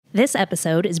This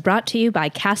episode is brought to you by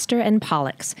Castor and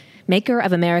Pollux, maker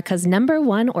of America's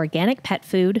 #1 organic pet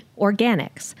food,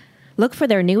 Organics. Look for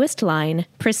their newest line,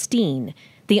 Pristine,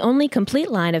 the only complete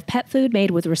line of pet food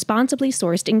made with responsibly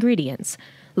sourced ingredients.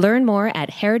 Learn more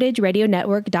at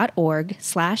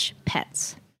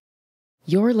heritageradionetwork.org/pets.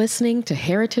 You're listening to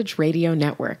Heritage Radio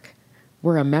Network.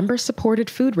 We're a member-supported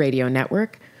food radio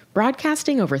network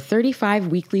broadcasting over 35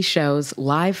 weekly shows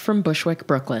live from Bushwick,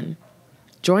 Brooklyn.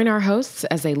 Join our hosts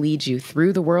as they lead you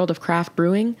through the world of craft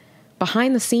brewing,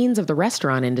 behind the scenes of the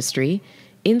restaurant industry,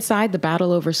 inside the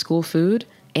battle over school food,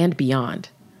 and beyond.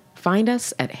 Find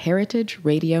us at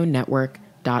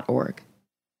heritageradionetwork.org.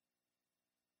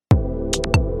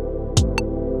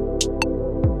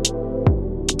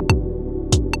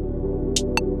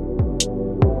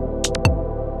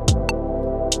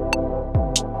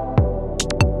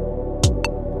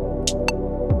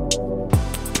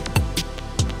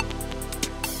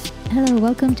 Hello,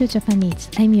 welcome to Japan Eats.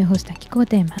 I'm your host Akiko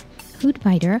Tema, food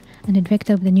writer and the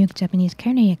director of the New York Japanese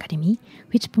Culinary Academy,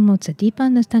 which promotes a deeper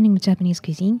understanding of Japanese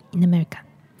cuisine in America.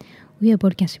 We are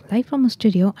broadcasting live from a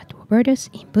studio at Roberta's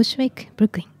in Bushwick,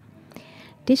 Brooklyn.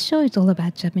 This show is all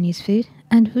about Japanese food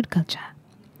and food culture.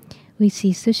 We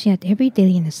see sushi at every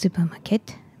deli in the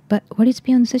supermarket, but what is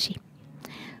beyond sushi?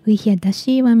 We hear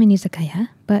dashi ramen izakaya,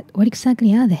 but what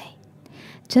exactly are they?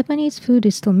 Japanese food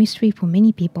is still a mystery for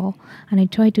many people, and I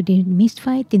try to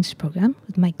demystify it in this program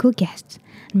with my co-guests.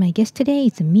 And my guest today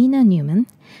is Mina Newman,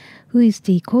 who is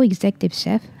the co-executive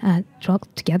chef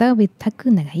together with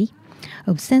Taku Nagai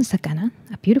of Sensakana,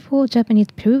 a beautiful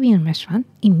Japanese Peruvian restaurant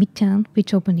in Midtown,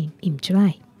 which opened in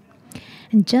July.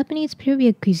 And Japanese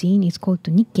Peruvian cuisine is called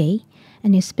Nikkei,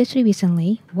 and especially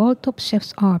recently, world top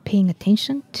chefs are paying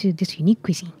attention to this unique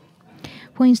cuisine.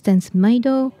 For instance,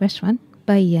 Maido restaurant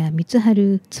by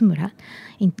Mitsuharu Tsumura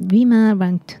in Lima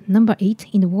ranked number 8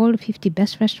 in the world 50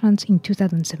 best restaurants in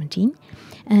 2017,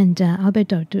 and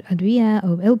Alberto Adria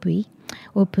of LB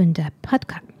opened a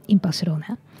Padka in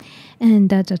Barcelona, and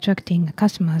that's attracting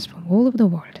customers from all over the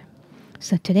world.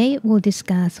 So today we'll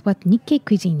discuss what Nikkei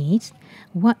cuisine is,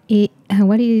 why it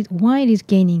is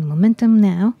gaining momentum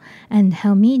now, and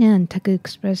how Mina and Taku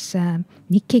express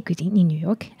Nikkei cuisine in New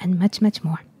York, and much, much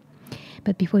more.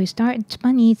 But before you start,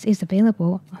 Japan Eats is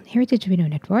available on Heritage Radio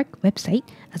Network website,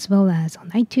 as well as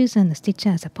on iTunes and Stitcher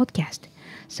as a podcast.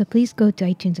 So please go to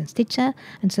iTunes and Stitcher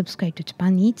and subscribe to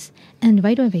Japan Eats and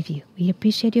write a review. We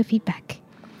appreciate your feedback.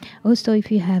 Also, if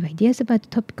you have ideas about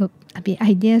topics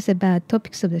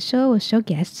of the show or show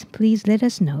guests, please let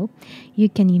us know. You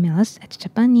can email us at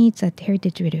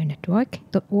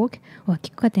japaneats@heritageradionetwork.org or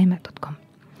kikokatema.com.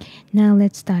 Now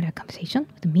let's start our conversation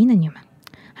with Mina Newman.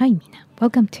 Hi, Mina.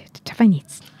 Welcome to Japan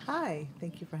Eats. Hi,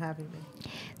 thank you for having me.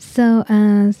 So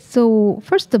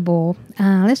first of all,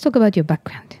 let's talk about your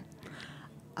background.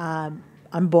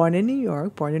 I'm born in New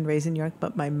York, born and raised in New York,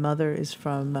 but my mother is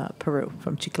from Peru,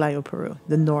 from Chiclayo, Peru,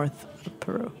 the north of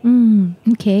Peru.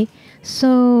 Okay.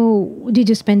 So did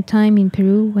you spend time in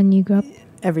Peru when you grew up?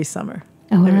 Every summer.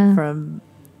 Oh, wow. From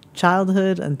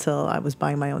childhood until I was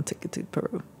buying my own ticket to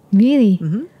Peru. Really?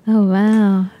 Mm-hmm. Oh,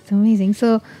 wow. That's amazing.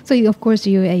 So of course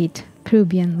you ate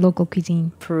Peruvian local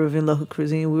cuisine. Peruvian local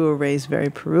cuisine. We were raised very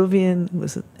Peruvian. It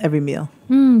was every meal.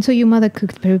 So your mother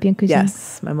cooked Peruvian cuisine?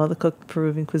 Yes. My mother cooked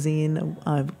Peruvian cuisine.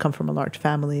 I come from a large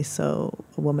family, so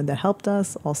a woman that helped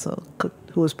us also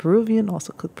cooked, who was Peruvian,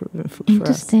 also cooked Peruvian food for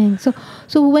us. Interesting.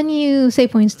 So when you say,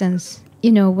 for instance,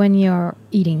 when you're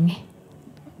eating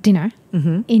dinner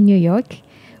in New York,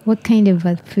 what kind of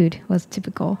food was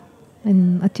typical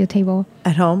at your table?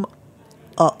 At home,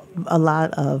 a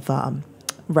lot of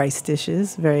rice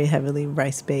dishes, very heavily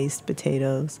rice-based,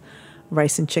 potatoes.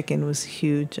 Rice and chicken was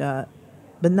huge,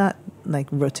 but not like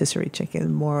rotisserie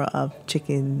chicken, more of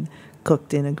chicken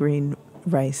cooked in a green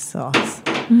rice sauce.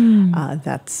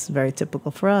 That's very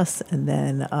typical for us. And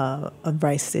then a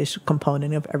rice dish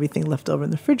component of everything left over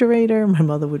in the refrigerator. My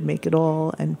mother would make it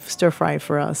all and stir fry it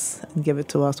for us and give it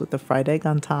to us with a fried egg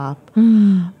on top.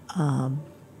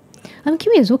 I'm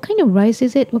curious, what kind of rice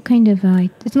is it? What kind of,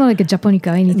 it's not like a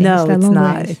Japonica or anything. No, it's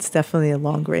not. Rice. It's definitely a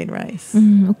long grain rice.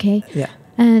 Okay. Yeah.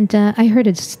 And I heard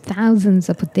it's thousands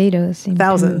of potatoes.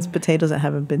 Thousands of potatoes that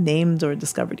haven't been named or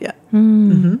discovered yet.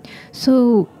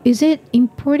 So is it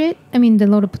imported? I mean, a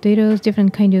lot of potatoes,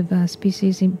 different kind of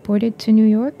species imported to New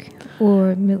York?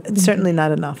 Or it's certainly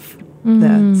not enough.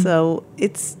 Yeah. So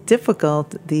it's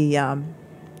difficult.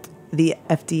 The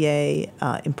FDA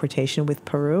importation with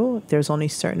Peru, there's only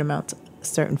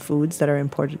certain foods that are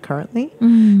imported currently.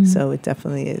 So it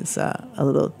definitely is a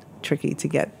little tricky to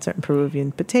get certain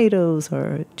Peruvian potatoes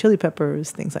or chili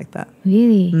peppers, things like that.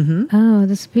 Really? Oh,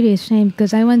 that's really a shame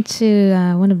because I went to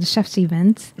one of the chef's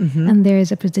events and there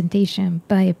is a presentation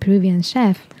by a Peruvian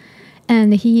chef,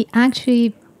 and he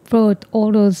actually brought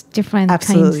all those different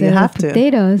Absolutely, you kinds have of to.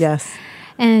 potatoes. Yes.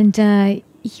 And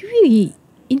he really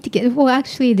indicated, well,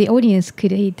 actually, the audience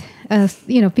could eat,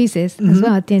 pieces as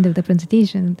well at the end of the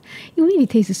presentation. It really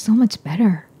tasted so much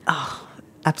better. Oh,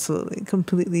 absolutely.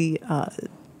 Completely.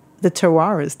 The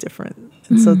terroir is different.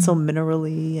 And so it's so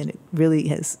minerally, and it really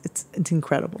has, it's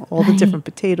incredible. All the different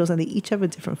potatoes, and they each have a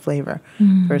different flavor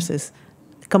versus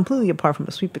completely apart from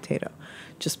a sweet potato,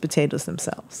 just potatoes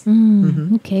themselves.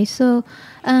 Okay, so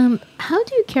how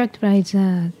do you characterize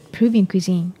Peruvian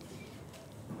cuisine?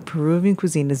 Peruvian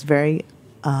cuisine is very,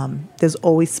 there's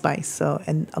always spice,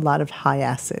 and a lot of high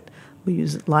acid. We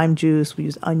use lime juice, we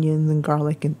use onions and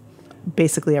garlic, and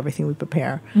basically everything we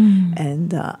prepare.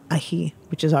 And ají,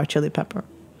 which is our chili pepper.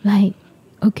 Right.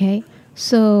 Okay.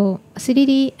 So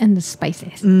acidity and the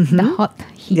spices, the hot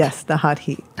heat. Yes, the hot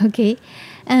heat. Okay.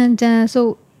 And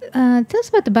so tell us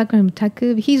about the background of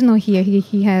Taku. He's not here.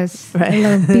 He has Right. a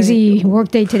lot of busy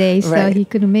workday today, so Right. he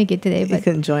couldn't make it today. You But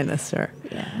couldn't join us, sir.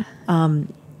 yeah.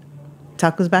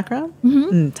 Taku's background?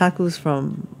 Taku's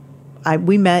from,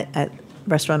 we met at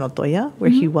Restaurant Otoya,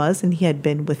 where he was, and he had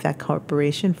been with that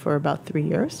corporation for about 3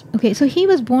 years. Okay, so he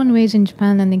was born and raised in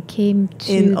Japan and then came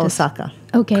to In the- Osaka.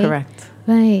 Okay. Correct.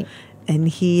 Right. And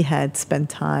he had spent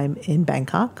time in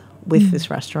Bangkok with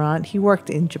this restaurant. He worked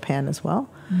in Japan as well.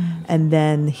 And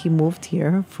then he moved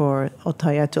here for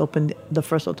Otoya to open the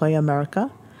first Otoya America.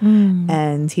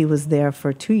 And he was there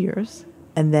for 2 years.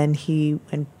 And then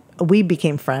we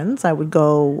became friends. I would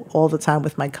go all the time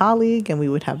with my colleague, and we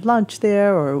would have lunch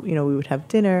there, or we would have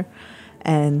dinner.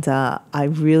 And I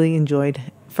really enjoyed,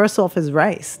 first off, his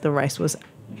rice. The rice was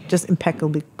just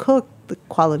impeccably cooked. The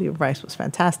quality of rice was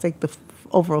fantastic. The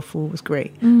overall food was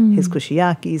great. His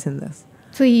kushiyakis and this.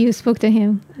 So you spoke to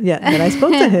him. Yeah, and I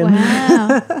spoke to him.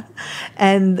 Wow.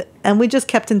 And we just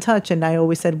kept in touch. And I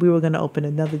always said we were going to open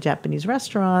another Japanese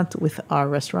restaurant with our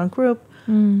restaurant group.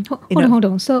 Hold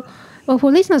on. So, well,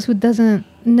 for listeners who doesn't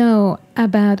know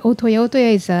about Otoya,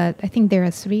 Otoya is, I think there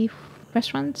are 3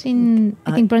 restaurants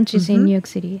I think branches in New York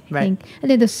City. I Right. think.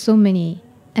 And then there's so many.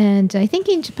 And I think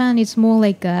in Japan it's more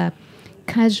like a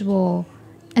casual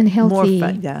and healthy.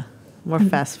 More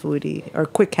fast foody or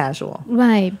quick casual.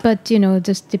 Right, but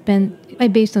just depend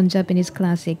based on Japanese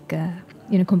classic,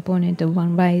 component of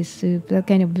one rice soup, that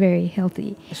kind of very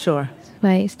healthy, Sure.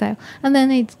 right, style. And then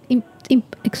it's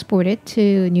exported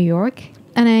to New York,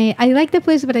 and I like the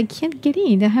place, but I can't get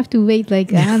in. I have to wait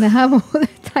like an hour and a half all the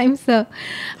time, so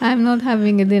I'm not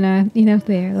having a dinner enough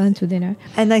there, lunch or dinner.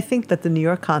 And I think that the New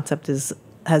York concept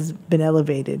has been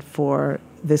elevated for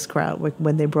this crowd.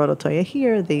 When they brought Otoya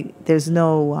here, there's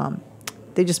no.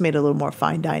 They just made it a little more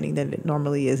fine dining than it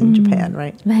normally is in Japan,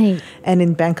 right? Right. And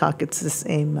in Bangkok, it's the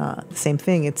same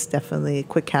thing. It's definitely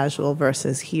quick casual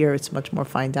versus here, it's much more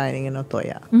fine dining in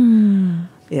Otoya.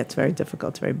 Yeah, it's very difficult.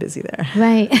 It's very busy there.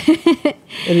 Right.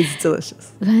 It is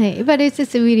delicious. Right, but it's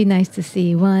just really nice to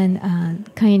see one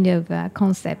kind of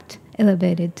concept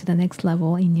elevated to the next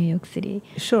level in New York City.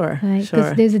 Sure, Right, sure.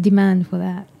 because there's a demand for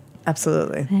that.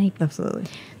 Absolutely. Right. Absolutely.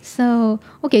 So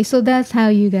okay, so that's how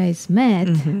you guys met,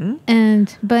 and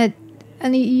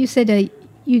you said that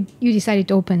you decided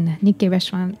to open a Nikkei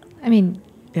restaurant. I mean,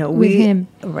 with him.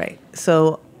 Right.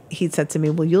 So he said to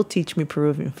me, well, you'll teach me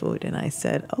Peruvian food. And I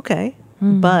said, okay.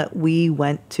 But we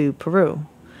went to Peru,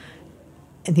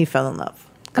 and he fell in love.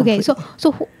 Okay,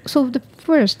 completely. so the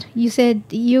first you said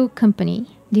your company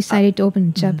decided to open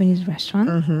a Japanese restaurant,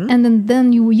 and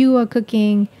then you are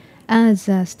cooking as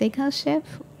a steakhouse chef,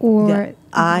 or Yeah,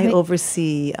 I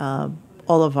oversee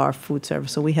all of our food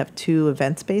service. So we have 2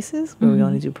 event spaces where we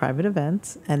only do private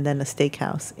events, and then a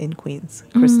steakhouse in Queens,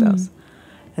 Christos.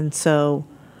 And so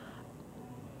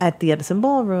at the Edison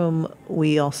Ballroom,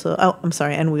 we also do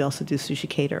sushi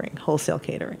catering, wholesale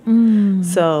catering.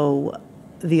 So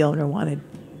the owner wanted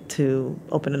to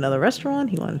open another restaurant.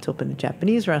 He wanted to open a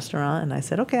Japanese restaurant, and I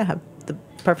said, okay, I have the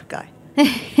perfect guy.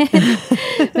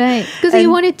 right, because you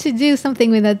wanted to do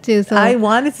something with that too. So I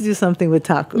wanted to do something with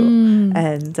Taku,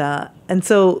 and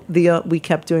so we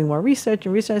kept doing more research.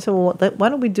 So well, why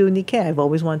don't we do Nikkei? I've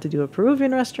always wanted to do a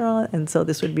Peruvian restaurant, and so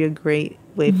this would be a great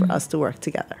way for us to work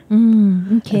together. okay.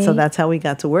 And so that's how we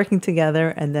got to working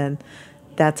together, and then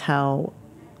that's how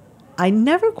I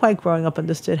never quite growing up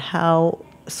understood how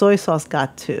soy sauce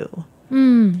got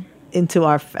into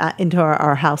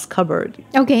our house cupboard.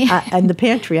 Okay. And the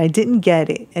pantry. I didn't get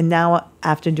it. And now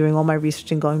after doing all my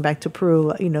research and going back to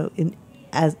Peru,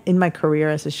 in my career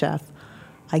as a chef,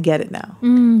 I get it now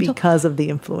because of the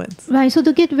influence. Right. So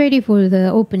to get ready for the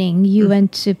opening, you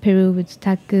went to Peru with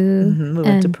Taku. We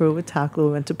went to Peru with Taku.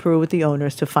 We went to Peru with the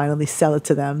owners to finally sell it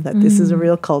to them that this is a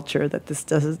real culture, that this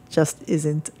just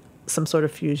isn't some sort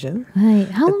of fusion. Right.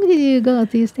 How long did you go?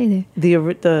 Do you stay there?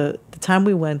 The time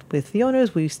we went with the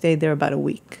owners, we stayed there about a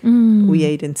week. We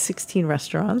ate in 16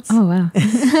 restaurants. Oh, wow.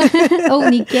 Oh,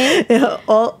 Nikkei?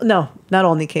 No, not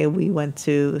all Nikkei. We went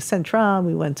to Centra.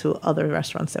 We went to other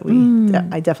restaurants that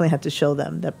I definitely had to show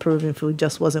them that Peruvian food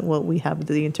just wasn't what we have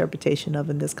the interpretation of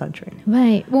in this country.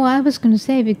 Right. Well, I was going to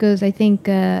say, because I think,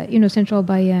 Central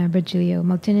by Virgilio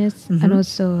Martinez and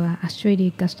also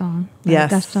Astrid Gaston.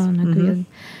 Yes. Gaston Aguirre.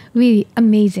 Really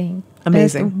amazing.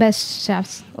 Best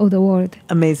chefs of the world.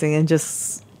 Amazing, and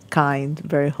just kind,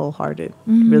 very wholehearted,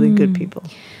 really good people.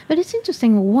 But it's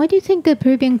interesting. Why do you think the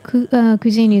Peruvian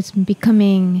cuisine is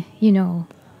becoming,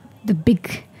 the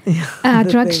big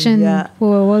attraction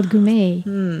for World Gourmet?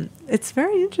 It's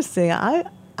very interesting. I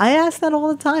ask that all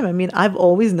the time. I mean, I've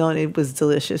always known it was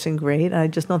delicious and great, and I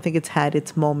just don't think it's had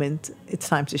its moment, its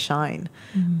time to shine.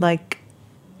 Like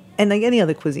any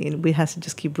other cuisine, we have to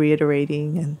just keep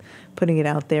reiterating and putting it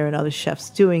out there, and other chefs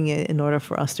doing it in order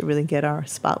for us to really get our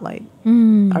spotlight,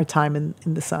 our time in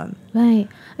the sun. Right.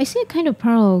 I see a kind of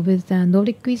parallel with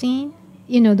Nordic cuisine.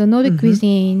 The Nordic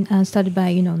cuisine started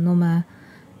by, Noma.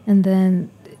 And then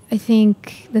I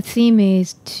think the theme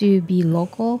is to be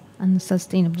local and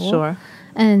sustainable. Sure.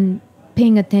 And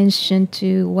paying attention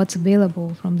to what's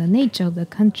available from the nature of the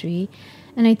country.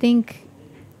 And I think,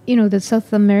 the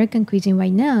South American cuisine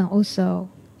right now also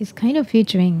is kind of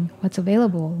featuring what's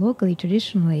available locally,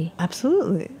 traditionally.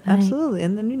 Absolutely.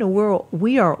 And then,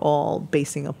 we are all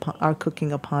basing our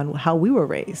cooking upon how we were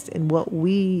raised and what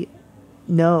we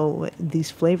know, these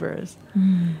flavors.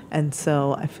 And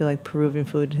so I feel like Peruvian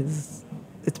food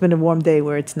it's been a warm day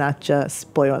where it's not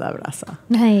just pollo a la brasa.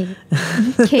 Right.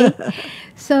 Okay.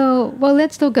 So,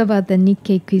 let's talk about the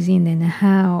Nikkei cuisine and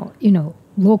how,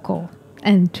 local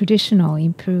and traditional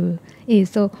in Peru is.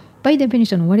 So, by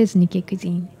definition, what is Nikkei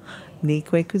cuisine?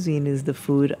 Nikkei cuisine is the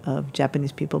food of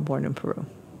Japanese people born in Peru.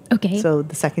 Okay. So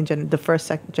the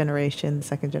first generation,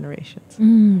 second generations.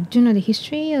 Do you know the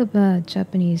history of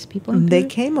Japanese people in Peru? They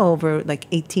came over like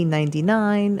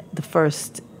 1899. The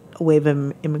first wave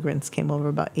of immigrants came over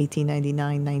about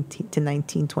 1899 to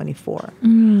 1924.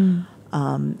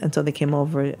 And so they came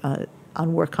over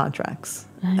on work contracts.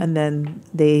 Right. And then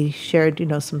they shared,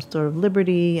 some sort of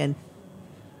liberty, and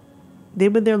they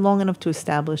were there long enough to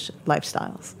establish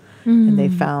lifestyles. And they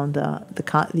found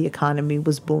the economy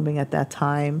was booming at that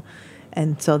time.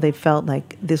 And so they felt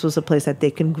like this was a place that they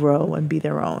can grow and be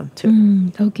their own,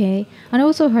 too. Okay. And I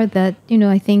also heard that,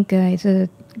 I think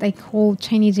it's whole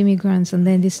Chinese immigrants, and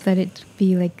then they started to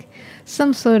be like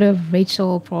some sort of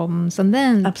racial problems. And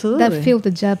then Absolutely. That filled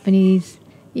the Japanese,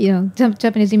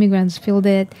 Japanese immigrants filled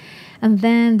it. And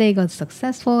then they got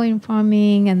successful in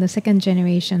farming, and the second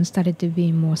generation started to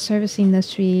be more service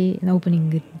industry and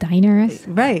opening diners.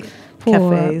 Right.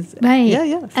 Cafes. Right. Yeah,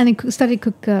 yes. And it started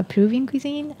to cook Peruvian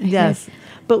cuisine. Yes.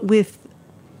 But with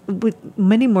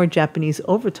many more Japanese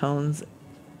overtones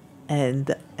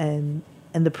and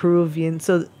the Peruvian,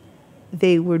 so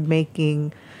they were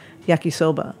making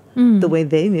yakisoba the way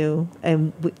they knew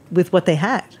and with what they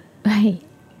had. Right.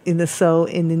 In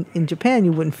Japan,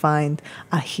 you wouldn't find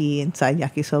ahi inside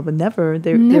yakisoba. Never.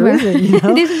 There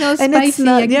isn't. There's no spicy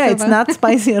yakisoba. Yeah, it's not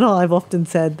spicy at all. I've often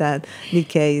said that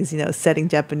Nikkei is, setting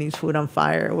Japanese food on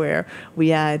fire, where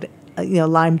we add,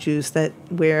 lime juice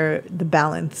where the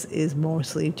balance is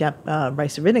mostly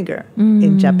rice vinegar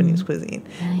in Japanese cuisine.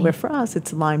 Right. Where for us,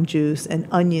 it's lime juice and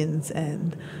onions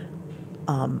and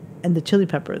the chili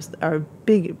peppers are a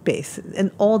big base in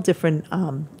all different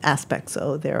aspects.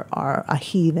 So there are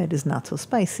ahi that is not so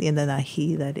spicy, and then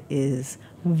ahi that is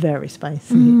very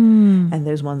spicy. And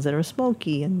there's ones that are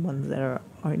smoky, and ones that are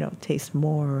taste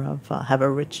more of, have a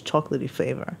rich chocolatey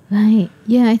flavor. Right.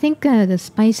 Yeah, I think the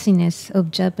spiciness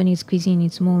of Japanese cuisine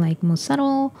is more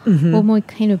subtle or more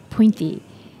kind of pointy,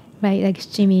 right? Like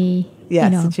shichimi.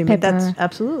 Yes, shichimi, pepper, that's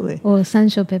absolutely. Or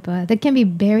sansho pepper. That can be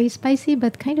very spicy,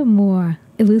 but kind of more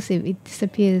elusive. It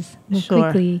disappears more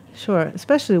quickly. Sure,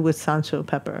 especially with sansho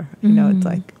pepper. It's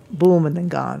like boom and then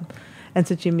gone. And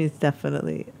sashimi is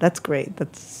definitely, that's great.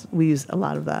 We use a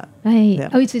lot of that. Right. Yeah.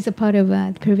 Oh, it's a part of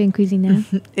Peruvian cuisine now?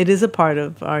 It is a part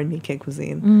of our Nikkei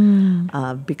cuisine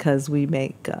because we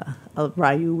make a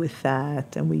rayu with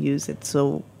that, and we use it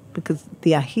because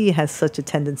the ahi has such a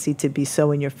tendency to be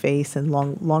so in your face and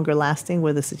longer lasting,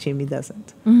 where the sashimi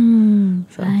doesn't.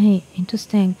 Right.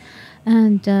 Interesting.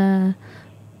 And I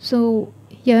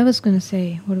was going to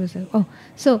say, what was it? Oh,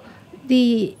 so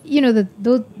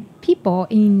those people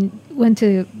went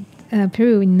to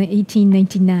Peru in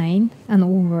 1899 and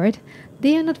onward.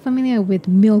 They are not familiar with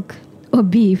milk or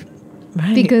beef.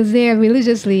 Right. Because they are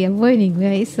religiously avoiding,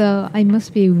 right? So it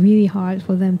must be really hard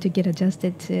for them to get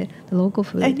adjusted to the local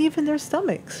food. And even their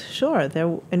stomachs, sure.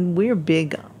 And we're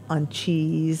big on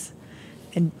cheese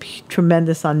and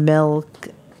tremendous on milk.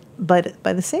 But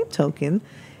by the same token,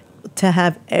 to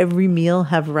have every meal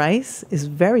have rice is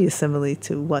very similar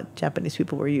to what Japanese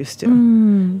people were used to.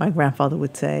 My grandfather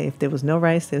would say, if there was no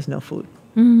rice, there's no food.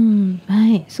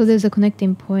 Right. So there's a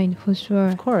connecting point for sure.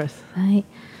 Of course. Right.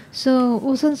 So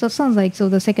also it sounds like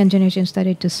the second generation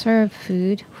started to serve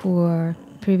food for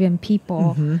Peruvian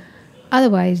people.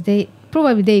 Otherwise, they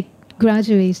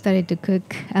gradually started to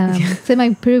cook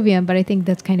semi-Peruvian, but I think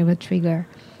that's kind of a trigger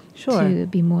to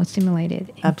be more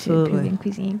assimilated into Peruvian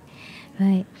cuisine.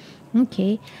 Right.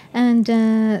 Okay. And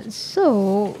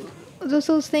so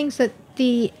those things that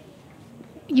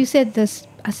you said the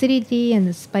acidity and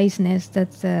the spiciness,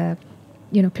 that's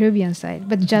Peruvian side,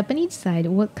 but Japanese side,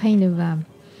 what kind of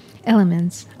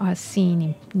elements are seen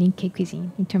in Nikkei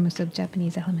cuisine in terms of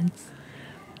Japanese elements?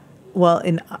 Well,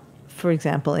 for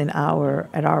example, at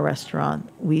our restaurant,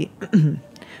 we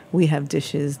have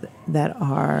dishes that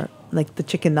are like the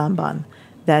chicken nanban.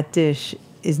 That dish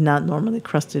is not normally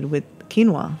crusted with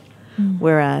quinoa,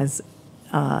 whereas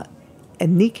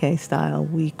in Nikkei style,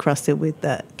 we crust it with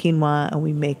the quinoa and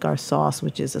we make our sauce,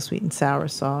 which is a sweet and sour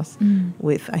sauce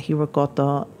with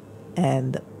ahirokoto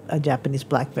and a Japanese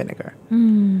black vinegar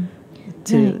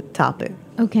to top it.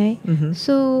 Okay.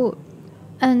 So,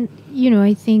 and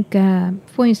I think,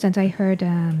 for instance, I heard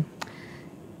the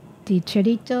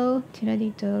tiradito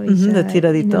is the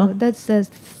tiradito. That's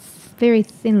very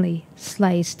thinly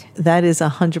sliced. That is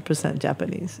 100%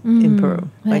 Japanese in Peru.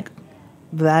 Right. Like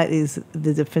that is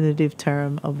the definitive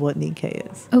term of what Nikkei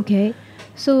is. Okay.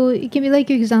 So it can be like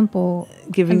your example.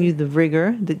 Giving you the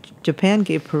rigor. Japan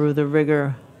gave Peru the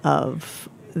rigor of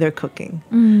their cooking.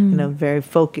 Very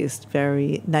focused,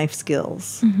 very knife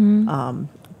skills,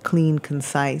 clean,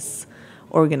 concise,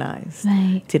 organized.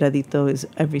 Right. Tiradito is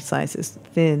every slice is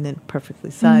thin and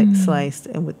perfectly sliced,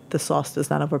 and with the sauce does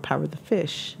not overpower the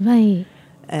fish. Right.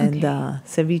 And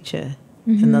ceviche,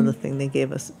 another thing they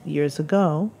gave us years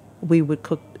ago, we would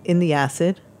cook in the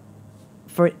acid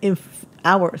for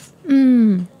hours.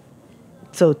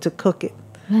 So to cook it.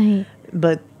 Right.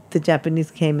 But the Japanese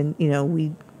came and,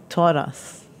 we taught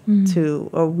us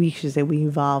or we should say we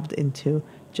evolved into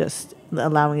just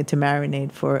allowing it to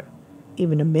marinate for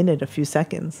even a minute, a few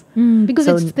seconds. Because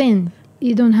it's thin.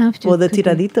 You don't have to. Well, the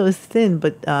tiradito is thin,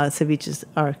 but ceviches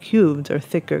are cubed or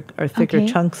thicker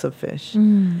chunks of fish.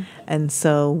 And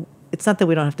so it's not that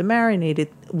we don't have to marinate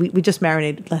it. We just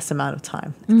marinate less amount of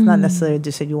time. It's not necessarily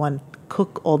just that you want to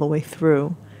cook all the way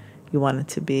through. You want it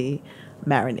to be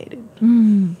marinated.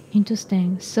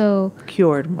 Interesting. So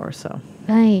cured more so.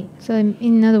 Right. So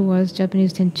in other words,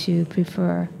 Japanese tend to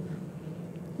prefer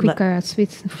quicker,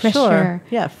 fresher. Sure.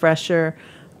 Yeah, fresher,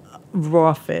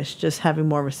 raw fish, just having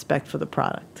more respect for the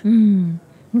product.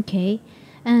 Okay.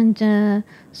 And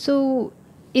so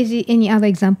is it any other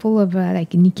example of like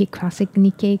classic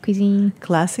Nikkei cuisine?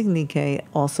 Classic Nikkei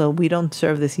also, we don't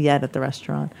serve this yet at the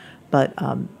restaurant, but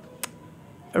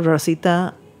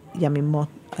Rosita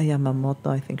Yamamoto,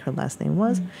 I think her last name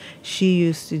was, she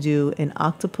used to do an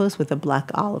octopus with a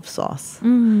black olive sauce.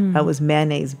 That was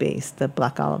mayonnaise based, the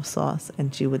black olive sauce.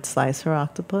 And she would slice her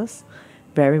octopus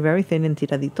very, very thin in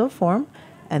tiradito form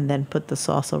and then put the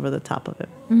sauce over the top of it.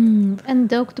 And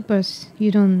the octopus,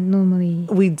 you don't normally...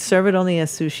 We'd serve it only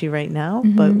as sushi right now,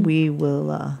 but we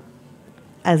will...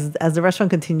 As the restaurant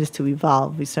continues to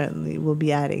evolve, we certainly will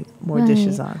be adding more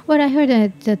dishes on. Well, I heard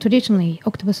that traditionally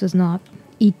octopus is not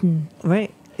eaten.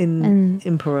 Right.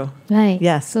 In Peru. Right.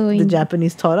 Yes. So the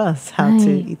Japanese taught us how to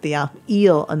eat the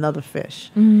eel, another fish.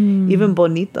 Even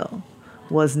bonito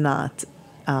was not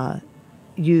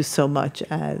used so much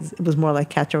as, it was more like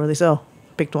catch and release. Oh,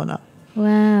 picked one up.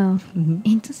 Wow.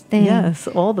 Interesting. Yes.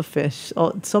 All the fish,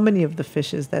 so many of the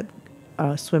fishes that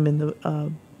swim in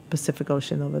the Pacific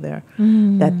Ocean over there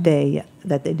that they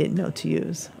didn't know to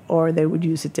use, or they would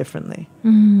use it differently.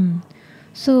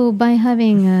 So by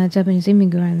having Japanese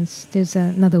immigrants, there's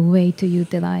another way to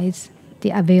utilize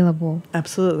the available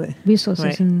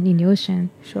resources in the ocean.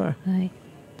 Sure. Right.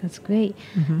 That's great.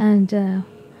 And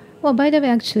well, by the way,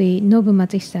 actually, Nobu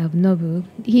Matsuhisa of Nobu,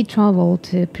 he traveled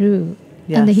to Peru.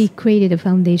 Yes. And he created a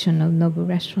foundation of Nobu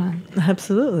restaurant.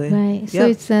 Absolutely. Right. So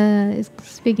it's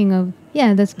speaking of,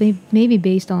 that's maybe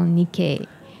based on Nikkei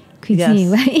cuisine,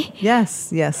 right?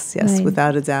 Yes, right.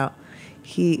 Without a doubt.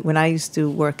 When I used to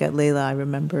work at Layla, I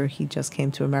remember he just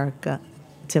came to America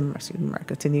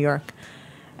to New York,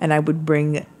 and I would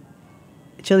bring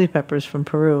chili peppers from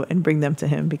Peru and bring them to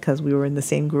him because we were in the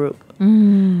same group.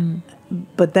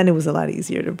 But then it was a lot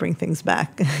easier to bring things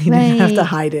back. You didn't have to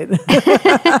hide it.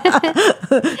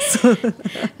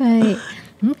 Right.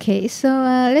 Okay, so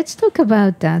let's talk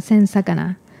about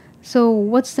sensakana. So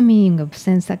what's the meaning of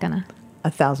sensakana?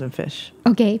 1,000 fish.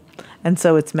 Okay. And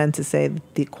so it's meant to say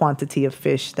the quantity of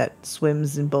fish that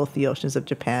swims in both the oceans of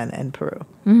Japan and Peru.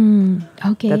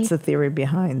 Okay. That's the theory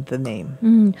behind the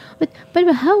name.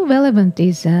 But how relevant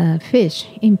is fish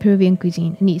in Peruvian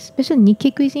cuisine? And especially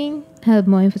Nikkei cuisine have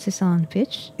more emphasis on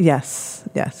fish? Yes.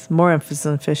 More emphasis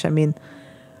on fish. I mean,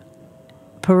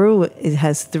 Peru, it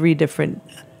has 3 different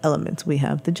elements. We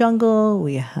have the jungle,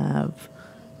 we have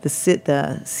the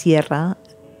sierra,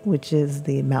 which is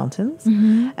the mountains,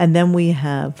 and then we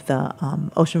have the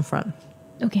ocean front.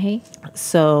 Okay.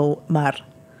 So, mar.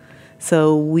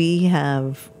 So we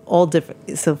have all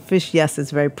different. So fish, yes,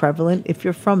 is very prevalent if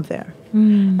you're from there.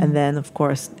 And then, of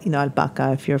course,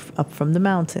 alpaca if you're up from the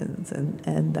mountains,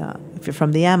 and if you're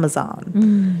from the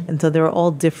Amazon. And so there are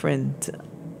all different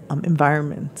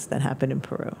environments that happen in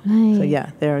Peru. Right. So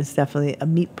yeah, there is definitely a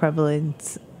meat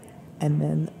prevalence and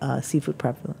then seafood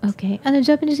prevalence. Okay. And the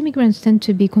Japanese immigrants tend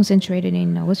to be concentrated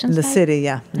in the ocean In the side? city,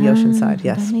 yeah. The ocean side,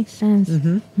 yes. That makes sense.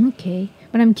 Okay.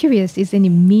 But I'm curious, is any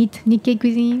meat Nikkei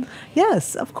cuisine?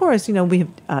 Yes, of course. We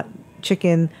have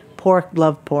chicken, pork,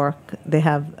 love pork. They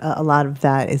have a lot of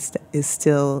that is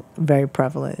still very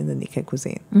prevalent in the Nikkei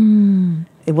cuisine.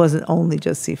 It wasn't only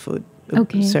just seafood.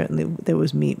 Okay. Certainly there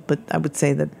was meat, but I would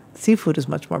say that seafood is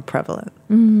much more prevalent.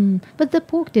 But the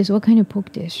pork dish, what kind of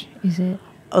pork dish is it?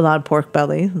 A lot of pork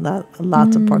belly,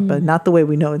 lots of pork belly. Not the way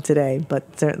we know it today,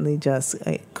 but certainly just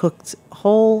cooked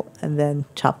whole and then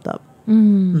chopped up.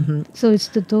 So it's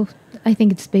the tofu. I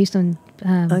think it's based on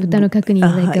buta no kakuni,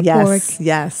 like a yes, pork.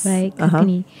 Yes. Right,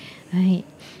 kakuni. Right.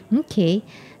 Okay.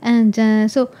 And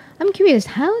so I'm curious,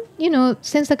 how,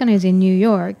 sensakana is in New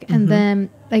York, and then,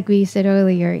 like we said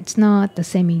earlier, it's not the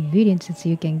same ingredients as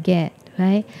you can get,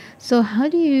 right? So how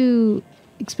do you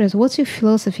express, what's your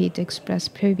philosophy to express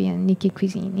Peruvian Nikkei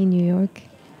cuisine in New York?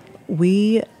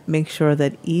 We make sure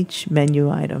that each menu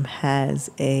item has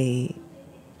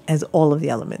all of the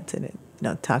elements in it.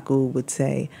 Taku would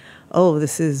say, "Oh,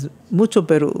 this is mucho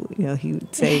Peru." He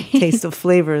would say taste of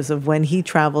flavors of when he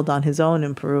traveled on his own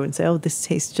in Peru, and say, "Oh, this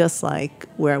tastes just like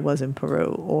where I was in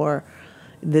Peru," or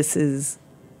 "This is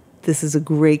a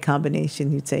great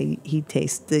combination." You'd say he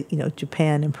tasted,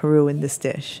 Japan and Peru in this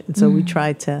dish, and so we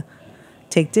try to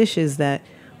take dishes that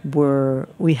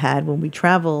we had when we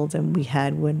traveled and we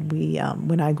had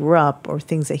when I grew up, or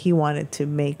things that he wanted to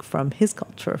make from his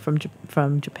culture,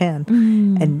 from Japan,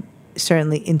 and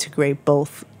certainly integrate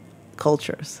both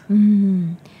cultures.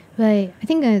 Right. I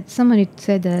think somebody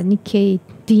said Nikkei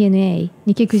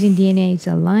cuisine DNA is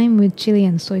a lime with chili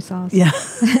and soy sauce. Yeah.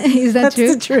 Is that That's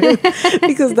true? the truth.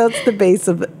 Because that's the base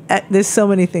of there's so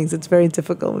many things. It's very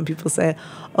difficult when people say,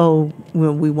 "Oh,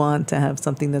 we want to have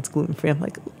something that's gluten-free." I'm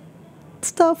like,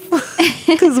 stuff.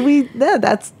 Because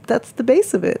that's the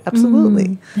base of it.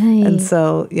 Absolutely. Right. And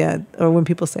so, yeah. Or when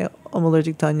people say, "Oh, I'm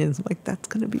allergic to onions," I'm like, that's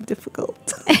going to be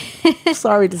difficult.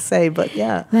 Sorry to say, but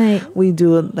yeah. Right. We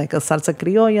do like a salsa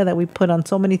criolla that we put on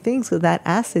so many things, because that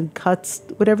acid cuts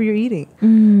whatever you're eating.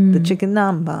 The chicken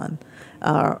namban,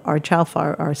 our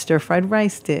chaufa, our stir-fried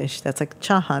rice dish, that's like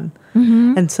chahan.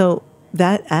 And so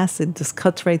that acid just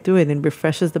cuts right through it and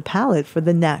refreshes the palate for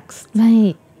the next.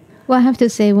 Right. Well, I have to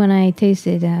say, when I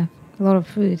tasted a lot of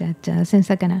food at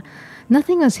Sensakana,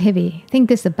 nothing was heavy. I think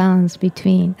there's a balance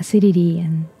between acidity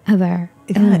and other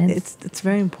elements. It's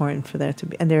very important for there to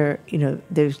be, and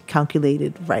there's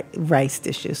calculated rice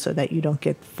dishes so that you don't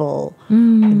get full.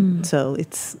 And so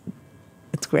it's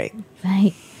great.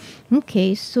 Right.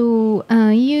 Okay. So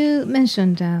you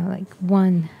mentioned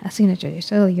one signature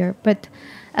dish earlier, but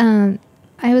I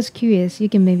was curious. You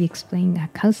can maybe explain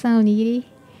kausa onigiri.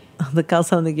 The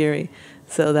kausa onigiri.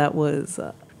 So that was.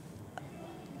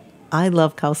 I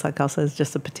love kausa. Kausa is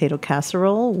just a potato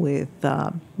casserole with,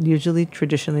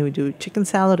 traditionally we do chicken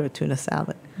salad or tuna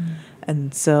salad.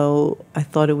 And so I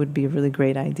thought it would be a really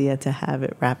great idea to have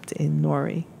it wrapped in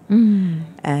nori.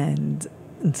 And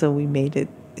so we made it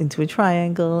into a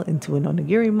triangle, into an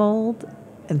onigiri mold,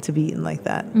 and to be eaten like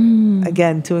that.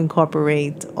 Again, to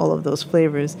incorporate all of those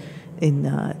flavors in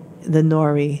the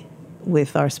nori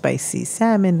with our spicy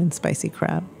salmon and spicy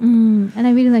crab. And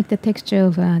I really like the texture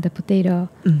of the potato,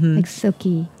 like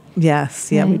silky.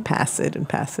 Yes, yeah, Right. we pass it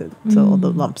so all the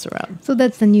lumps are out. So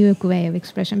that's the New York way of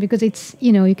expression, because it's,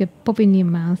 you can pop in your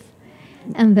mouth,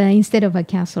 and then instead of a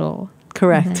casserole.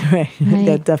 Correct, Okay. right.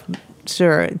 Right. Yeah,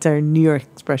 Sure, it's our New York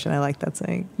expression. I like that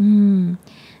saying.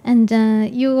 And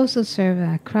you also serve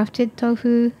crafted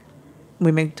tofu.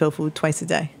 We make tofu twice a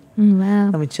day. Wow.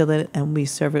 And we chill it and we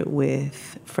serve it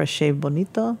with fresh shaved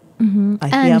bonito.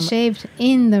 And shaved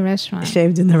in the restaurant.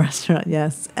 Shaved in the restaurant,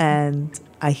 yes. And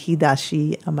ají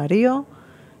dashi amarillo,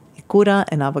 ikura,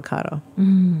 and avocado.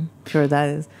 Sure,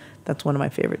 that's one of my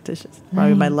favorite dishes.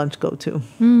 Probably my lunch go-to.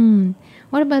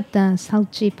 What about the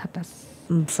salchipapas?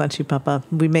 Salchipapa.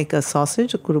 We make a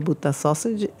sausage, a kurubuta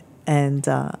sausage. And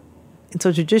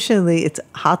so traditionally, it's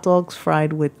hot dogs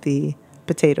fried with the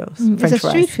potatoes, French it's a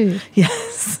fries. street food.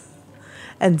 Yes.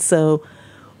 And so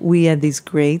we had these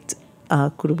great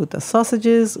kurubuta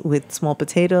sausages with small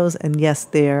potatoes. And yes,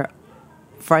 they're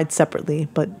fried separately,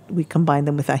 but we combine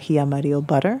them with ají amarillo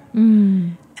butter.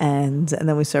 And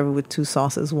then we serve it with two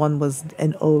sauces. One was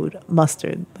an ode,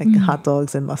 mustard, like hot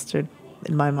dogs and mustard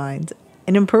in my mind.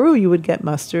 And in Peru, you would get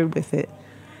mustard with it.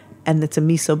 And it's a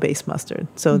miso-based mustard.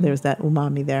 So there's that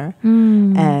umami there.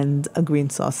 And a green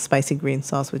sauce, spicy green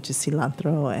sauce, which is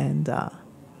cilantro and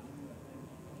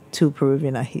 2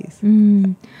 Peruvian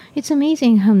ajís. It's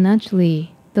amazing how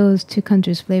naturally those two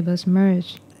countries' flavors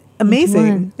merge.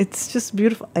 Amazing. It's just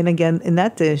beautiful. And again, in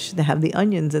that dish, they have the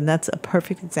onions. And that's a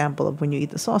perfect example of when you eat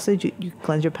the sausage, you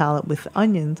cleanse your palate with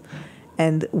onions.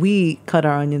 And we cut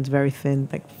our onions very thin,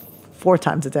 like 4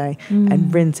 times a day,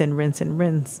 and rinse and rinse and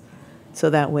rinse. So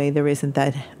that way there isn't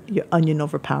that your onion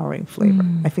overpowering flavor.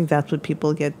 I think that's what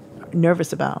people get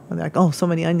nervous about. They're like, oh, so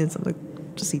many onions. I'm like,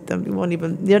 just eat them. You won't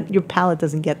even, your palate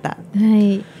doesn't get that.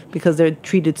 Right. Because they're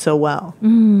treated so well.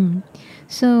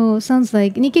 So sounds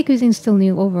like Nikkei cuisine is still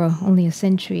new, over only a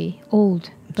century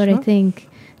old. But I think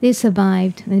they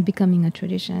survived and becoming a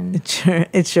tradition.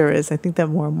 It sure is. I think that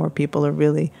more and more people are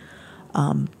really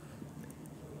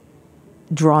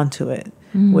drawn to it.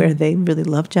 Where they really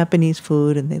love Japanese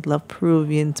food and they love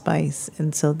Peruvian spice.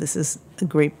 And so this is a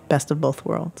great best of both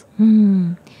worlds.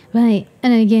 Right.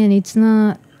 And again, it's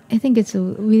not, I think it's a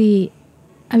really,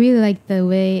 I really like the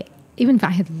way, even if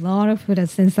I had a lot of food at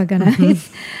Sensagana,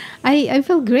 I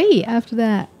feel great after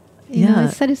that. You know,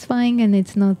 it's satisfying and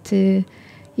it's not too,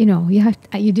 you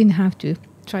didn't have to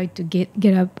try to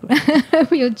get up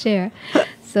from your chair.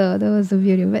 So that was the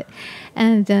beauty of it.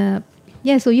 And,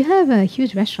 yeah, so you have a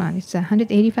huge restaurant. It's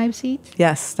 185 seats.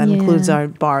 Yes, that includes our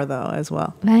bar, though, as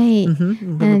well. Right.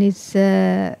 And it's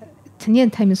near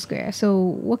Times Square. So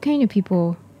what kind of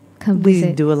people come visit?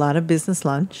 We do a lot of business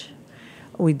lunch.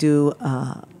 We do.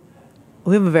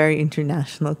 We have a very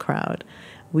international crowd.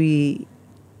 We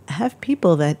have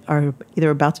people that are either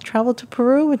about to travel to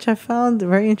Peru, which I found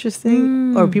very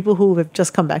interesting, or people who have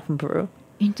just come back from Peru.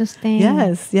 Interesting.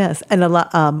 Yes, and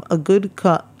a good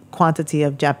quantity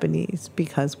of Japanese,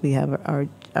 because we have our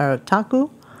taku,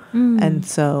 and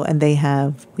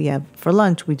we have for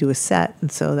lunch we do a set,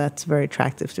 and so that's very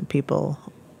attractive to people,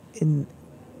 in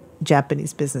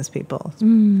Japanese business people,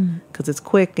 because it's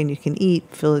quick and you can eat,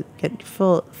 get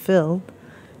filled,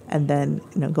 and then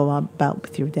go on about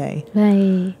with your day.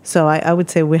 Right. So I would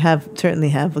say we certainly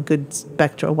have a good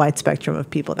spectrum, a wide spectrum of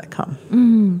people that come.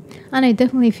 And I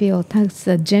definitely feel that's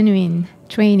a genuine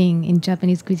training in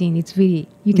Japanese cuisine. It's really,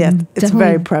 it's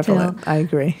very prevalent. I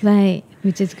agree. Right,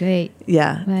 which is great.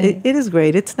 Yeah, right. It is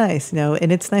great. It's nice,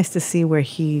 and it's nice to see where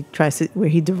he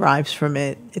derives from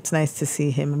it. It's nice to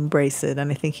see him embrace it,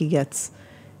 and I think he's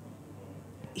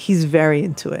very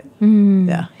into it.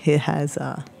 Yeah, he has.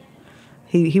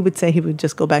 He would say he would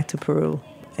just go back to Peru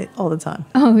all the time.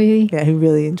 Oh, really? Yeah, he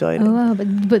really enjoyed it. Oh, wow.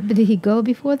 But did he go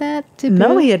before that to Peru?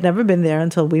 No, he had never been there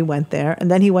until we went there,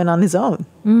 and then he went on his own.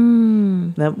 He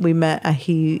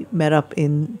met up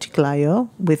in Chiclayo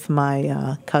with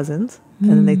my cousins, and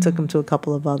then they took him to a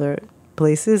couple of other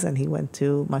places, and he went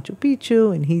to Machu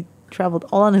Picchu, and he traveled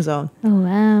all on his own. Oh,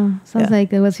 wow. Sounds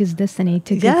like it was his destiny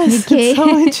to get Yes, Nikkei. it's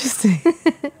so interesting.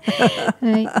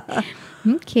 Right.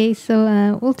 Okay,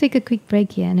 so we'll take a quick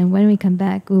break here, and then when we come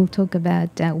back, we'll talk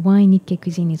about why Nikkei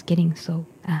cuisine is getting so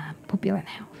popular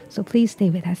now. So please stay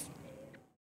with us.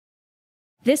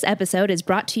 This episode is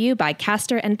brought to you by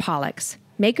Castor and Pollux,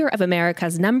 maker of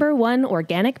America's #1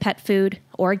 organic pet food,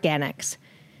 Organics.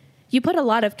 You put a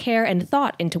lot of care and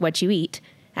thought into what you eat.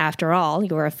 After all,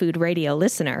 you're a food radio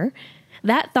listener.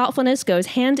 That thoughtfulness goes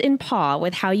hand in paw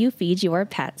with how you feed your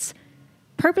pets.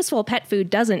 Purposeful pet food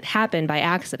doesn't happen by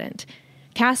accident.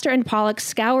 Castor and Pollux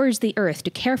scours the earth to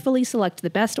carefully select the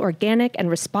best organic and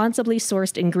responsibly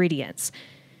sourced ingredients.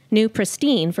 New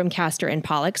Pristine from Castor and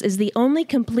Pollux is the only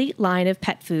complete line of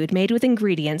pet food made with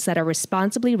ingredients that are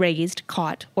responsibly raised,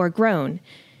 caught, or grown.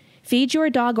 Feed your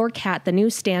dog or cat the new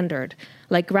standard,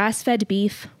 like grass-fed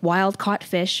beef, wild-caught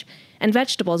fish, and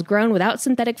vegetables grown without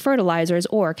synthetic fertilizers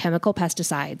or chemical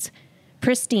pesticides.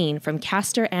 Pristine from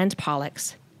Castor and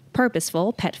Pollux.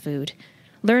 Purposeful pet food.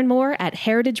 Learn more at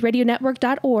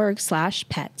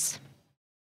heritageradionetwork.org/pets.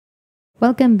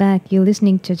 Welcome back. You're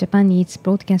listening to Japan Eats,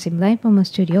 broadcasting live from a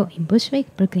studio in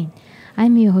Bushwick, Brooklyn.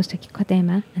 I'm your host Akiko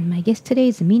Katayama, and my guest today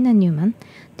is Mina Newman,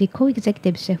 the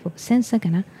co-executive chef of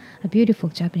Sensagana, a beautiful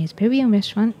Japanese Peruvian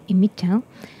restaurant in Midtown,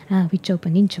 which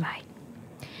opened in July.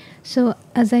 So,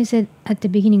 as I said at the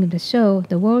beginning of the show,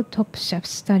 the world top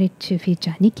chefs started to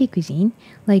feature Nikkei cuisine,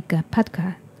 like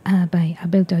Patka by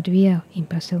Alberto Adriel in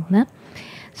Barcelona.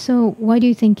 So, why do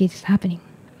you think it's happening?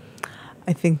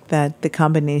 I think that the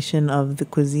combination of the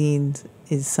cuisines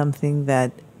is something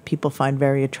that people find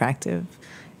very attractive.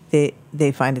 They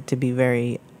find it to be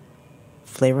very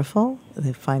flavorful.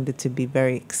 They find it to be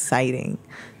very exciting.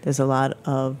 There's a lot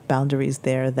of boundaries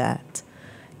there that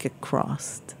get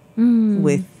crossed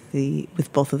with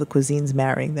both of the cuisines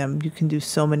marrying them. You can do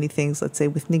so many things, let's say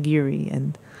with nigiri,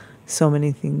 and so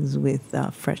many things with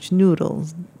fresh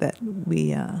noodles that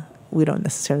we don't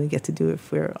necessarily get to do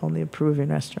if we're only a Peruvian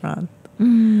restaurant.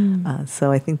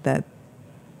 So I think that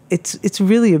it's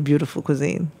really a beautiful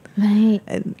cuisine. Right.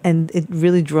 And it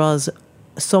really draws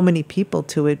so many people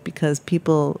to it because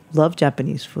people love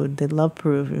Japanese food. They love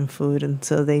Peruvian food, and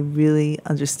so they really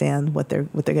understand what they're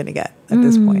going to get at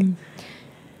this point.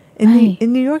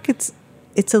 In New York, it's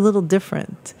a little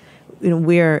different.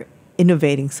 We're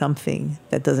innovating something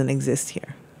that doesn't exist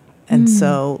here, and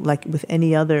so like with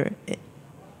any other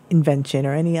invention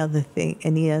or any other thing,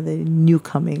 any other new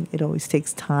coming, it always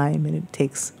takes time and it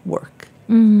takes work.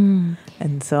 And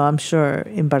so I'm sure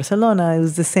in Barcelona it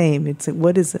was the same. It's like,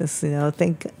 what is this?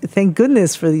 Thank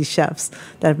goodness for these chefs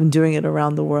that have been doing it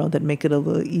around the world that make it a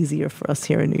little easier for us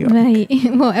here in New York. Right.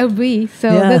 Well, LB, so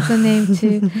that's the name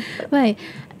too. Right.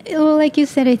 Well, like you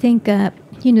said, I think the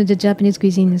Japanese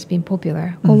cuisine has been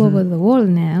popular all over the world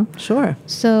now. Sure.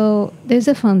 So there's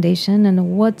a foundation,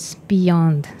 and what's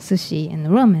beyond sushi and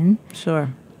ramen?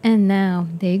 Sure. And now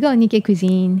there you go, Nikkei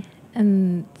cuisine.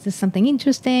 And there's something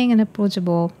interesting and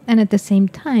approachable. And at the same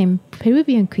time,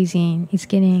 Peruvian cuisine is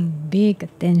getting big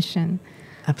attention.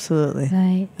 Absolutely.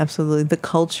 Right. Absolutely. The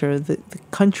culture, the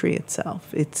country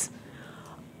itself, it's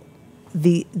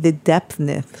the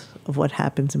depthness of what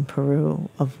happens in Peru,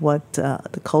 of what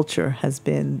the culture has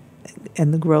been,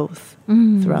 and the growth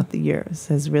throughout the years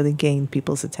has really gained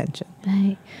people's attention.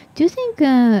 Right. Do you think,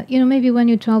 maybe when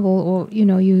you travel or,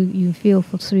 you feel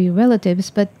through your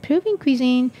relatives, but Peruvian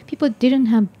cuisine, people didn't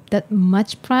have that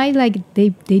much pride like they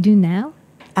do now?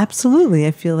 Absolutely.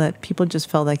 I feel that people just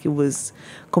felt like it was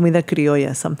comida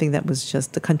criolla, something that was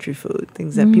just the country food,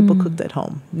 things that people cooked at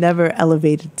home, never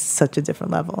elevated to such a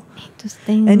different level.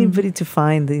 Interesting. Anybody to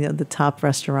find the top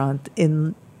restaurant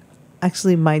in...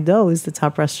 Actually, Maido is the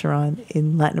top restaurant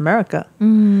in Latin America.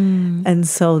 And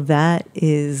so that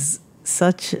is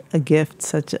such a gift,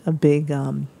 such a big,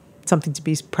 something to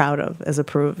be proud of as a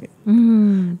Peruvian.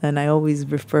 And I always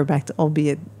refer back to,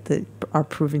 albeit that our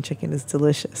Peruvian chicken is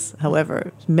delicious.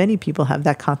 However, many people have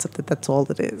that concept that that's all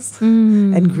it is.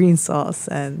 And green sauce.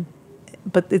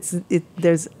 But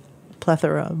there's a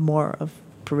plethora more of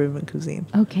Peruvian cuisine.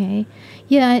 Okay.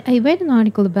 Yeah, I read an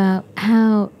article about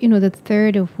how, the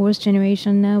third or fourth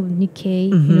generation now of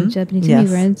Nikkei, Japanese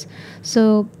immigrants.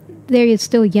 So they're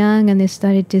still young and they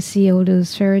started to see all those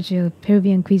surge of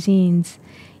Peruvian cuisines,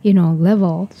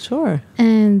 level. Sure.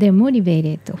 And they're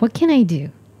motivated. What can I do?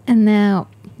 And now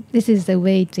this is the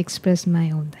way to express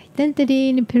my own identity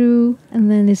in Peru.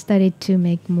 And then they started to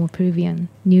make more Peruvian,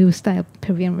 new style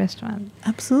Peruvian restaurant.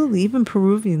 Absolutely. Even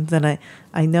Peruvians that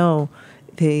I know,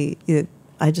 I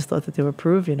just thought that they were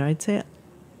Peruvian. I'd say,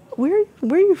 where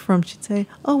are you from? She'd say,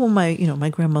 oh, well, my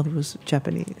grandmother was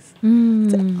Japanese.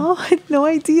 Say, oh, I had no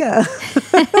idea.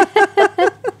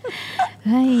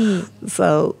 Right.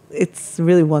 So it's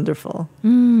really wonderful.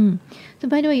 So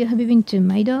by the way, have you been to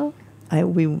Maido?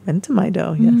 We went to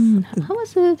Maido, yes. How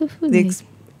was the food?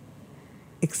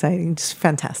 Exciting, just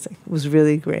fantastic. It was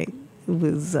really great. It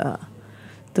was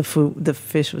the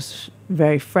fish was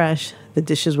very fresh. The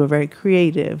dishes were very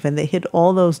creative, and they hit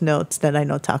all those notes that I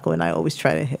know Taco and I always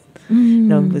try to hit.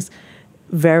 It was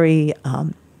very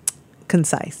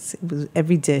concise.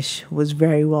 Every dish was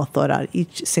very well thought out.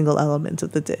 Each single element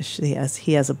of the dish.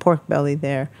 He has a pork belly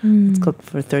there. It's cooked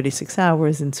for 36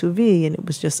 hours in sous vide, and it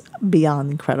was just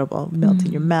beyond incredible. Melt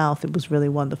in your mouth. It was really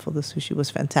wonderful. The sushi was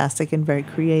fantastic and very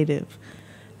creative.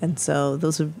 And so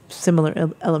those are similar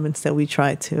elements that we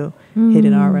try to hit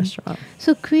in our restaurant.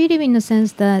 So creative in the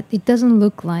sense that it doesn't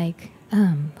look like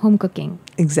home cooking.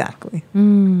 Exactly.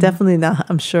 Definitely not.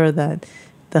 I'm sure that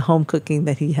the home cooking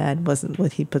that he had wasn't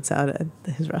what he puts out at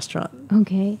his restaurant.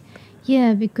 Okay.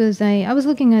 Yeah, because I was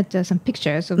looking at some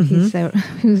pictures of his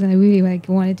who's I really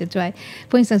wanted to try.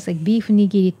 For instance, like beef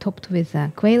nigiri topped with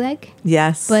quail egg.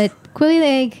 Yes. But quail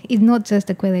egg is not just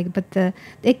a quail egg, but the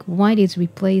egg white is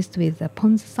replaced with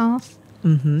ponzu sauce.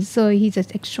 So he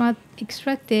just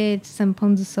extracted some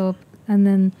ponzu sauce and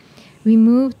then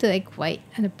removed the egg white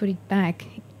and put it back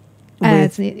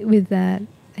with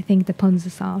I think the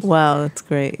ponzu sauce. Wow, that's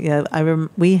great. Yeah,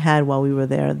 we had while we were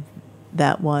there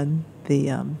that one,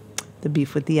 the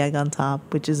beef with the egg on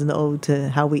top, which is an ode to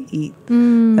how we eat.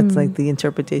 That's like the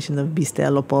interpretation of biste a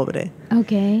lo pobre.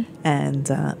 Okay. And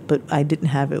but I didn't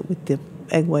have it with the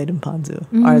egg white and ponzu.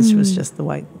 Ours was just the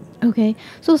white. Okay.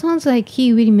 So it sounds like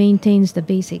he really maintains the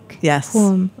basic Yes.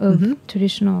 form of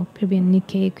traditional Peruvian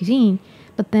Nikkei cuisine,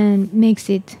 but then makes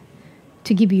it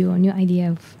to give you a new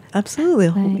idea of... Absolutely.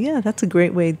 Right. Yeah, that's a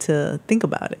great way to think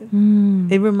about it.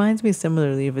 It reminds me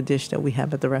similarly of a dish that we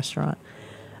have at the restaurant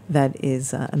that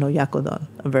is an oyakodon,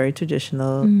 a very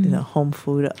traditional home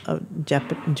food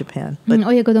in Japan. But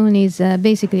oyakodon is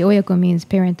basically, oyako means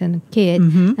parent and kid,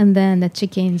 and then the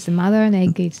chicken is the mother and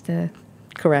egg is the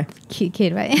correct.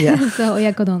 kid, right? Yeah. So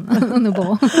oyakodon on the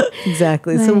bowl.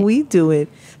 Exactly. Right. So we do it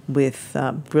with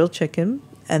grilled chicken,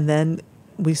 and then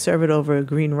we serve it over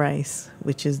green rice,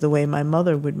 which is the way my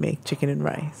mother would make chicken and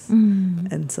rice.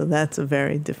 And so that's a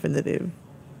very definitive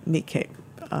Nikkei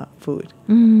food.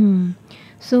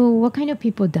 So what kind of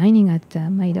people dining at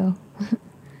Maido?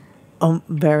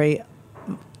 Very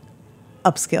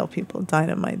upscale people dine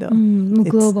at Maido.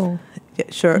 Global. Yeah,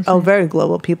 sure. Oh, very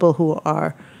global. People who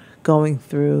are going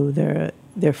through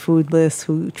their food lists,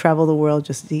 who travel the world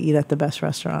just to eat at the best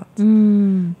restaurants.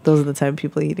 Those are the type of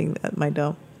people eating at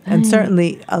Maido. And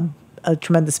certainly a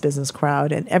tremendous business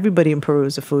crowd. And everybody in Peru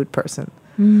is a food person.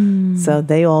 So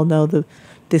they all know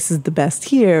this is the best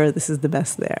here, this is the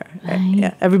best there. Right.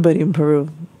 Yeah, everybody in Peru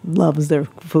loves their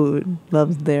food,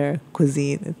 loves their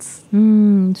cuisine. It's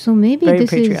so maybe very this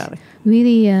patriotic. is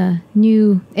really a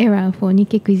new era for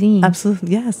Nikkei cuisine.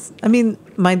 Absolutely, yes. I mean,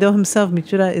 Maido himself,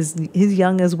 Michura, he's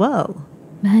young as well.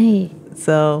 Right.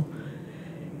 So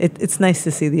it's nice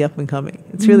to see the up and coming.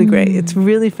 It's really great. It's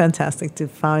really fantastic to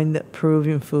find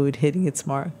Peruvian food hitting its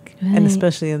mark, and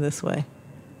especially in this way.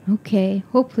 Okay.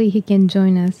 Hopefully he can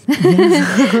join us.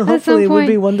 Hopefully, it would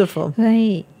be wonderful.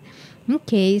 Right.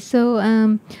 Okay. So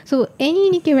so any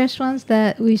Nikkei restaurants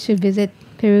that we should visit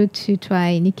Peru to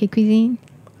try Nikkei cuisine?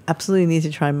 Absolutely need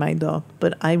to try Maido,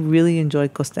 but I really enjoy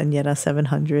Costanera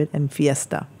 700 and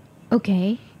Fiesta.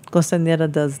 Okay. Costanera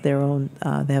does their own,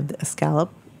 they have a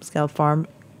scallop farm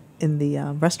in the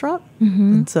restaurant.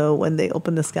 And so when they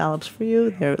open the scallops for you,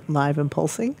 they're live and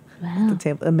pulsing. Wow. At the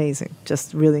table. Amazing.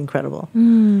 Just really incredible.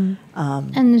 And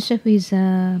the chef is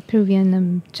Peruvian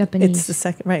and Japanese. It's the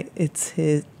second, right. It's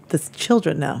the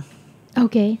children now.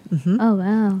 Okay. Oh,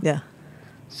 wow. Yeah.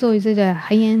 So is it a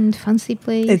high-end fancy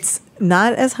place? It's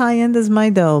not as high-end as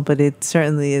Maido, but it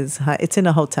certainly is high. It's in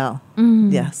a hotel.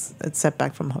 Yes. It's set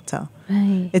back from a hotel.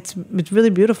 Right. It's really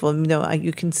beautiful. You know,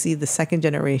 you can see the second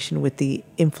generation with the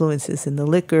influences in the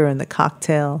liquor and the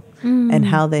cocktail and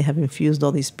how they have infused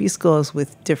all these piscos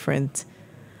with different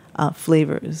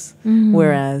flavors,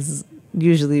 whereas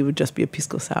usually it would just be a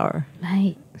pisco sour.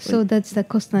 Right. So that's the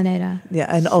Costanera. Yeah,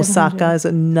 and 700. Osaka is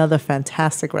another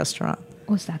fantastic restaurant.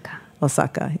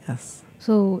 Osaka, yes.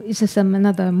 So is this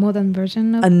another modern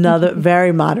version of Another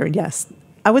very modern, yes.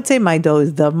 I would say Maido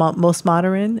is the most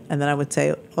modern, and then I would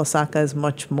say Osaka is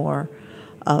much more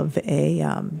of a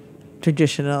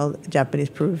traditional Japanese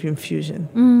Peruvian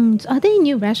fusion. So are they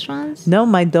new restaurants? No,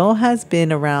 Maido has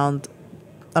been around.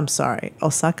 I'm sorry,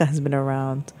 Osaka has been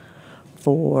around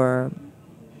for,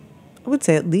 I would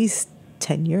say, at least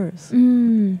 10 years.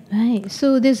 Right.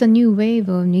 So there's a new wave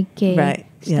of Nikkei. Right.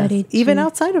 Yes. Even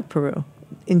outside of Peru,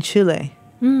 in Chile,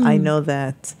 I know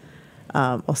that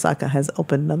Osaka has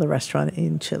opened another restaurant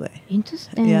in Chile.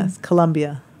 Interesting. Yes,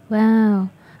 Colombia. Wow.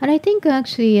 And I think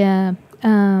actually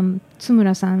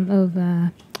Tsumura-san of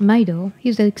Maido,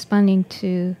 he's expanding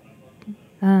to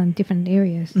different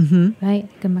areas, right?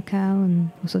 Like Macau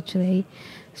and also Chile.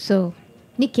 So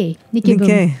Nikkei boom.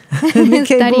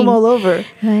 Nikkei boom all over.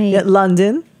 Right. Yeah,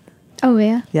 London. Oh,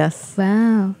 yeah? Yes.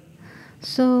 Wow.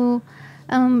 So,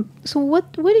 so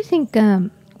what do you think,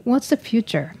 what's the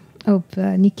future of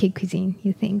Nikkei cuisine,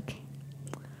 you think?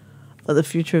 Well, the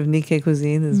future of Nikkei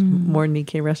cuisine is more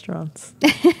Nikkei restaurants.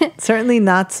 Certainly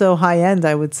not so high-end,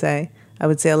 I would say. I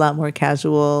would say a lot more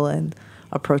casual and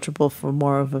approachable for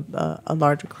more of a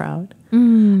larger crowd.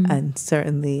 And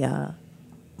certainly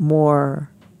more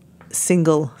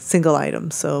single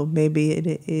items. So maybe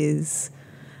it is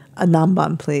a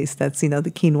Namban place that's, the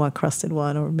quinoa crusted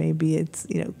one, or maybe it's,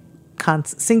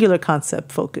 singular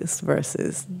concept focus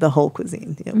versus the whole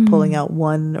cuisine, pulling out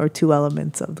one or two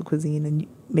elements of the cuisine and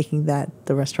making that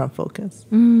the restaurant focus.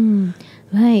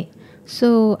 Right.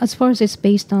 So as far as it's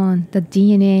based on the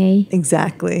DNA.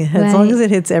 Exactly. As long as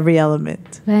it hits every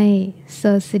element. Right.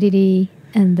 So acidity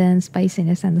and then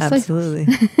spiciness and the soy sauce. Absolutely.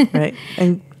 Right.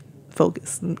 And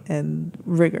focus and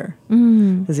rigor.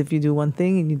 Because if you do one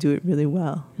thing and you do it really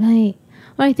well. Right.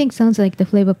 Well, I think sounds like the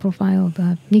flavor profile of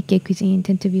the Nikkei cuisine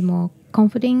tend to be more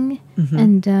comforting,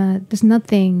 and there's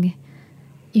nothing,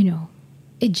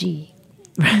 edgy.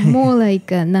 Right. More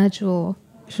like a natural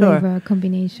flavor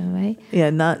combination, right? Yeah,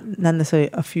 not necessarily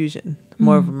a fusion,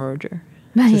 more of a merger.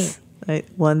 Right. Just, right.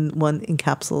 One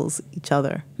encapsulates each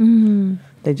other.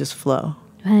 They just flow.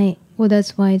 Right. Well,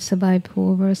 that's why it survived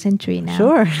for over a century now.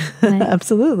 Sure. Right.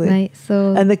 Absolutely. Right.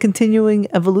 So, and the continuing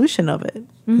evolution of it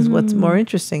is what's more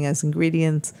interesting as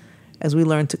ingredients, as we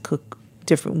learn to cook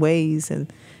different ways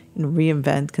and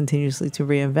continuously to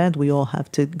reinvent, we all have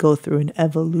to go through an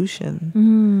evolution.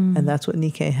 And that's what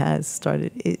Nikkei has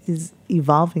started. It is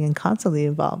evolving and constantly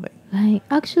evolving. Right.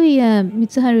 Actually,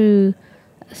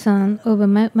 Mitsuharu-san over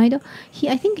Maido,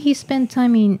 I think he spent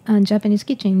time in Japanese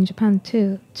kitchen in Japan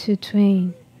too, to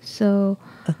train. So,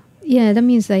 yeah, that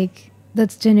means like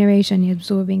that's generation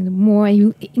absorbing more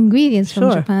ingredients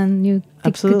from Japan, new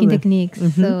cooking techniques.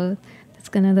 So that's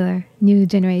another new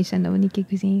generation of Nikkei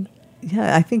cuisine.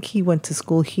 Yeah, I think he went to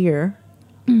school here,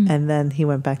 and then he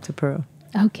went back to Peru.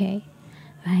 Okay,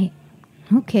 right.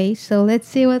 Okay, so let's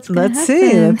see what's going to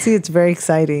happen. Let's see. It's very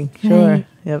exciting. Sure. Right.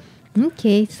 Yep.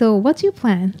 Okay, so what's your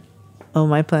plan? Oh,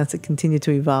 my plan is to continue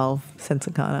to evolve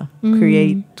Sensakana.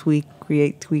 Create, tweak,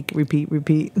 repeat.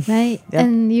 Right. Yep.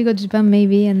 And you go to Japan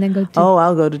maybe, and then go to... Oh,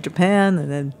 I'll go to Japan,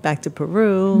 and then back to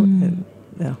Peru. And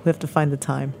we have to find the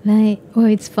time. Right. Oh,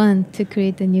 it's fun to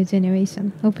create a new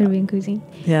generation of Peruvian cuisine.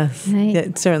 Yes. Right. Yeah,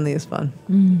 it certainly is fun.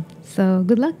 So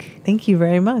good luck. Thank you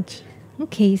very much.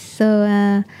 Okay,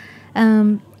 so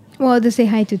well, to say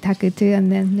hi to Taku too,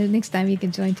 and then the next time you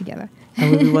can join together. That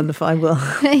would be wonderful. I will.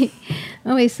 Right.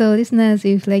 Okay, so listeners, if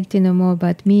you'd like to know more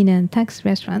about Mina and Tak's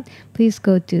restaurant, please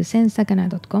go to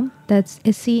sensakana.com. That's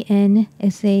SENSAKANA,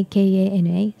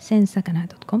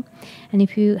 sensakana.com. And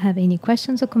if you have any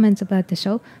questions or comments about the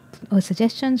show, or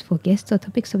suggestions for guests or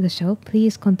topics of the show,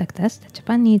 please contact us at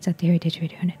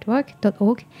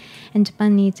japanneeds@heritageradionetwork.org. And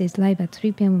Japan Needs is live at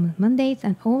 3 p.m. on Mondays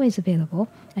and always available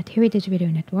at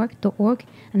heritageradionetwork.org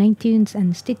and iTunes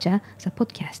and Stitcher as a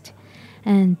podcast.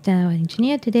 And our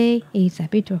engineer today is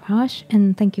Abhito Harsh,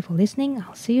 and thank you for listening.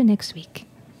 I'll see you next week.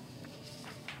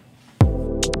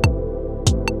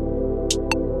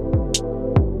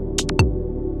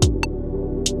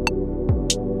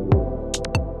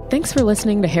 Thanks for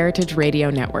listening to Heritage Radio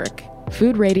Network,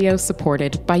 food radio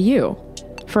supported by you.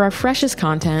 For our freshest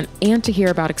content and to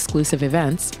hear about exclusive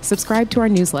events, subscribe to our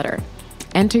newsletter.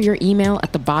 Enter your email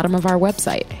at the bottom of our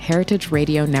website,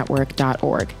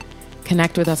 heritageradionetwork.org.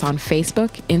 Connect with us on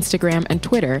Facebook, Instagram, and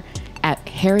Twitter at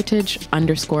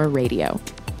heritage_radio.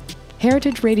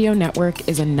 Heritage Radio Network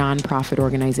is a nonprofit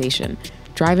organization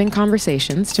driving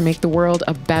conversations to make the world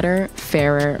a better,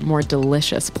 fairer, more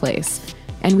delicious place.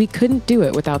 And we couldn't do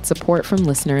it without support from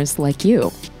listeners like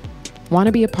you. Want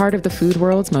to be a part of the food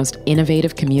world's most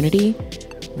innovative community?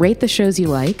 Rate the shows you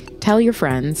like, tell your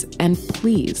friends, and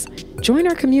please join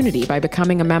our community by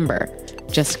becoming a member.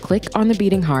 Just click on the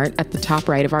beating heart at the top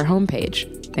right of our homepage.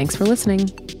 Thanks for listening.